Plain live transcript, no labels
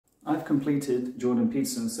I've completed Jordan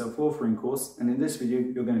Peterson's self-authoring course, and in this video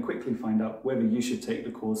you're going to quickly find out whether you should take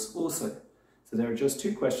the course also. So there are just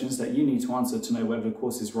two questions that you need to answer to know whether the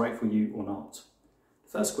course is right for you or not.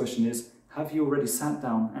 The first question is, have you already sat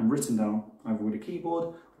down and written down, either with a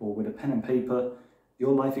keyboard or with a pen and paper,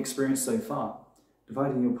 your life experience so far,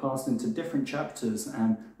 dividing your past into different chapters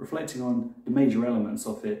and reflecting on the major elements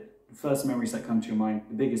of it, the first memories that come to your mind,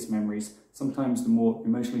 the biggest memories, sometimes the more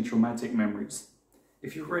emotionally traumatic memories.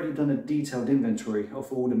 If you've already done a detailed inventory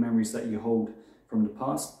of all the memories that you hold from the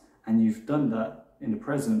past, and you've done that in the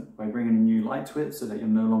present by bringing a new light to it so that you're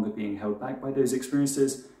no longer being held back by those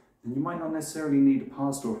experiences, then you might not necessarily need a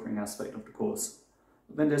past authoring aspect of the course.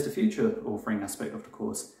 But then there's the future authoring aspect of the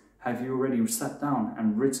course. Have you already sat down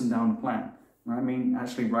and written down a plan? And I mean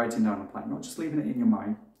actually writing down a plan, not just leaving it in your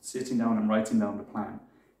mind, sitting down and writing down the plan.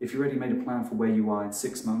 If you already made a plan for where you are in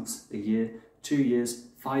 6 months, a year, 2 years,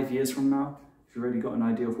 5 years from now, if you've already got an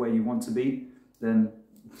idea of where you want to be, then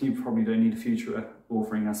you probably don't need a future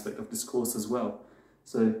authoring aspect of this course as well.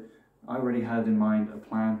 So I already had in mind a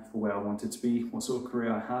plan for where I wanted to be, what sort of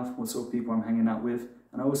career I have, what sort of people I'm hanging out with,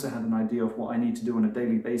 and I also had an idea of what I need to do on a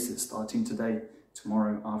daily basis, starting today,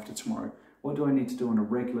 tomorrow, after tomorrow. What do I need to do on a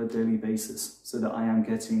regular daily basis so that I am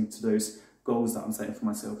getting to those goals that I'm setting for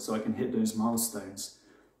myself, so I can hit those milestones.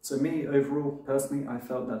 So me, overall, personally, I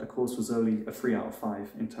felt that the course was only a 3 out of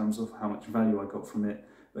 5 in terms of how much value I got from it.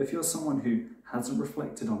 But if you're someone who hasn't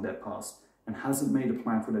reflected on their past and hasn't made a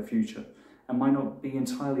plan for their future and might not be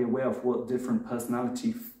entirely aware of what different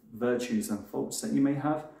personality virtues and faults that you may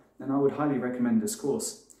have, then I would highly recommend this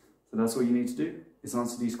course. So that's all you need to do, is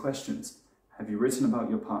answer these questions. Have you written about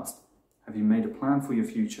your past? Have you made a plan for your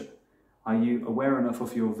future? Are you aware enough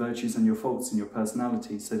of your virtues and your faults in your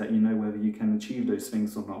personality so that you know whether you can achieve those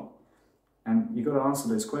things or not? And you've got to answer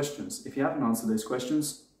those questions. If you haven't answered those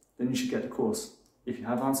questions, then you should get the course. If you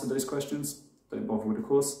have answered those questions, don't bother with the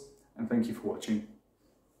course, and thank you for watching.